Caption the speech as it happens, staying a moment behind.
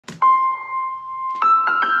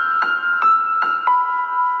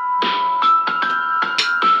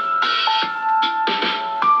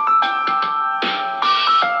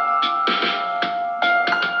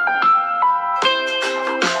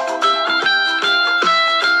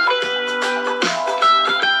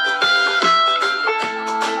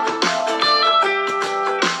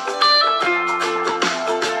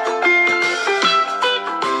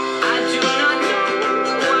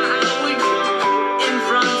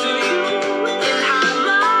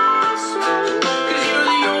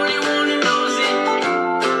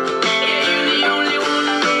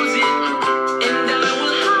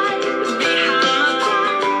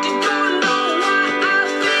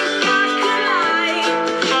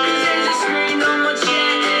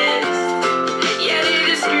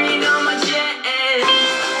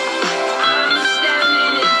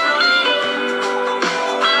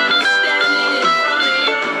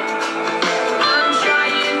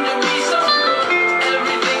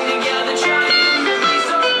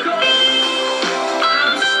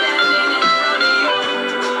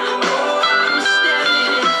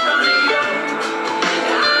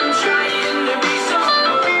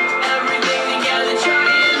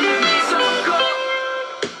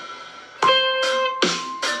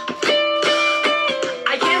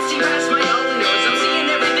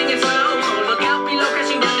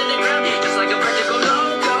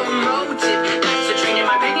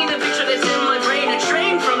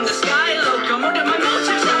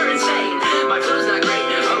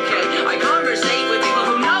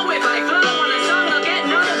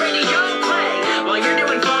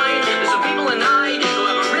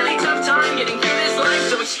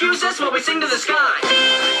excuse us while we sing to the sky.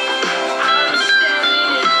 I'm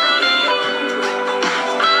standing in front of you.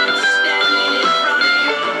 I'm standing in front of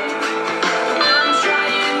you. I'm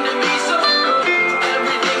trying to be so cool.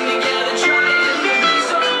 Everything together, trying to be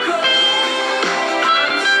so cool.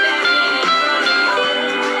 I'm standing in front of you.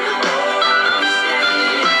 Oh, I'm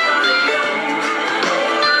standing in front of you.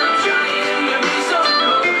 Oh, I'm trying to be so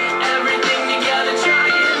cool. Everything together,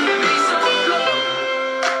 trying to be so cool.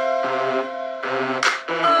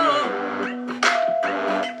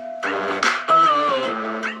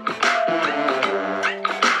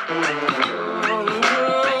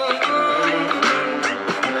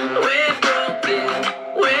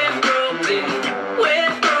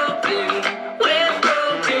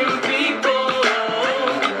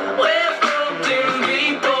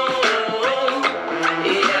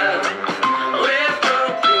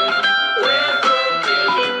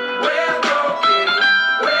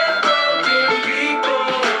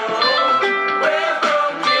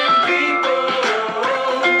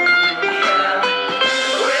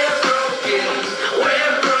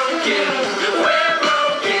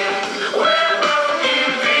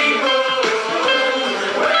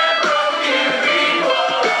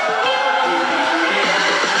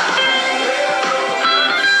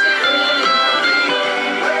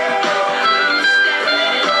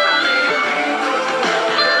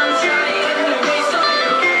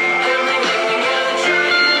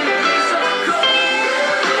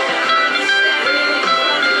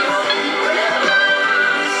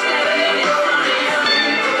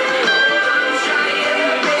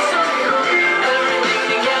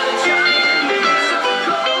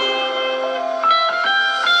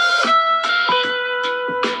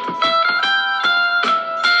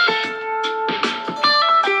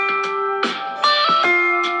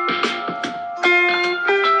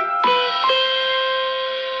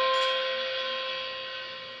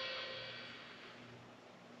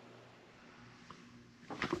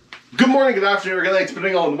 Good morning, good afternoon, or good night,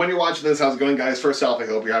 depending on when you're watching this. How's it going, guys? First off, I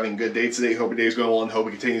hope you're having a good day today. Hope your day's going well and hope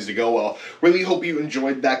it continues to go well. Really hope you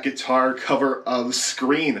enjoyed that guitar cover of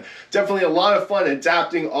Screen. Definitely a lot of fun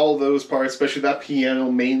adapting all those parts, especially that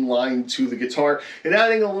piano main line to the guitar, and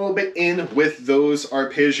adding a little bit in with those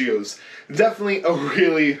arpeggios. Definitely a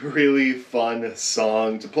really, really fun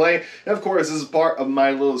song to play. And of course, this is part of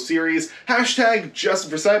my little series, hashtag Just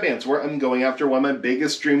for Sidebands, where I'm going after one of my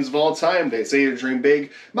biggest dreams of all time. They say to dream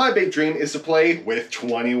big. My big dream is to play with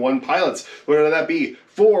 21 Pilots. Whatever that be,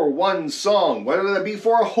 for one song, whether that be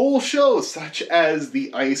for a whole show, such as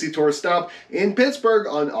the Icy Tour stop in Pittsburgh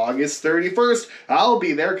on August 31st. I'll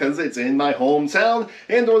be there because it's in my hometown,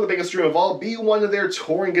 and or the biggest dream of all, be one of their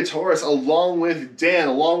touring guitarists along with Dan,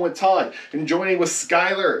 along with Todd, and joining with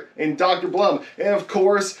Skylar and Dr. Blum, and of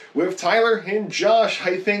course with Tyler and Josh.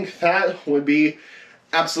 I think that would be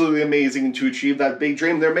absolutely amazing to achieve that big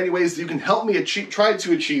dream. There are many ways that you can help me try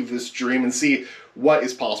to achieve this dream and see what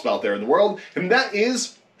is possible out there in the world, and that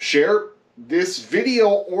is share this video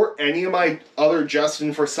or any of my other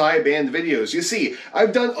Justin for Sideband videos. You see,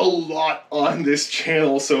 I've done a lot on this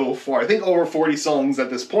channel so far. I think over 40 songs at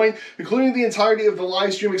this point, including the entirety of the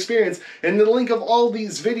live stream experience, and the link of all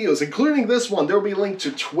these videos, including this one, there will be a link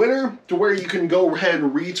to Twitter, to where you can go ahead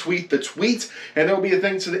and retweet the tweet, and there will be a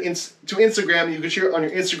thing to Instagram. You can share it on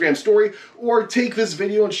your Instagram story, or take this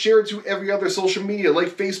video and share it to every other social media like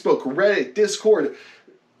Facebook, Reddit, Discord,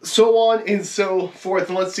 so on and so forth,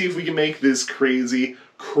 and let's see if we can make this crazy,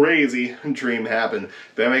 crazy dream happen.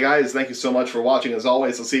 But anyway, guys, thank you so much for watching. As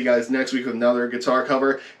always, I'll see you guys next week with another guitar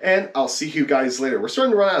cover, and I'll see you guys later. We're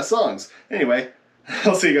starting to run out of songs. Anyway,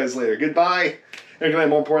 I'll see you guys later. Goodbye, and good night.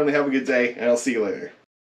 More importantly, have a good day, and I'll see you later.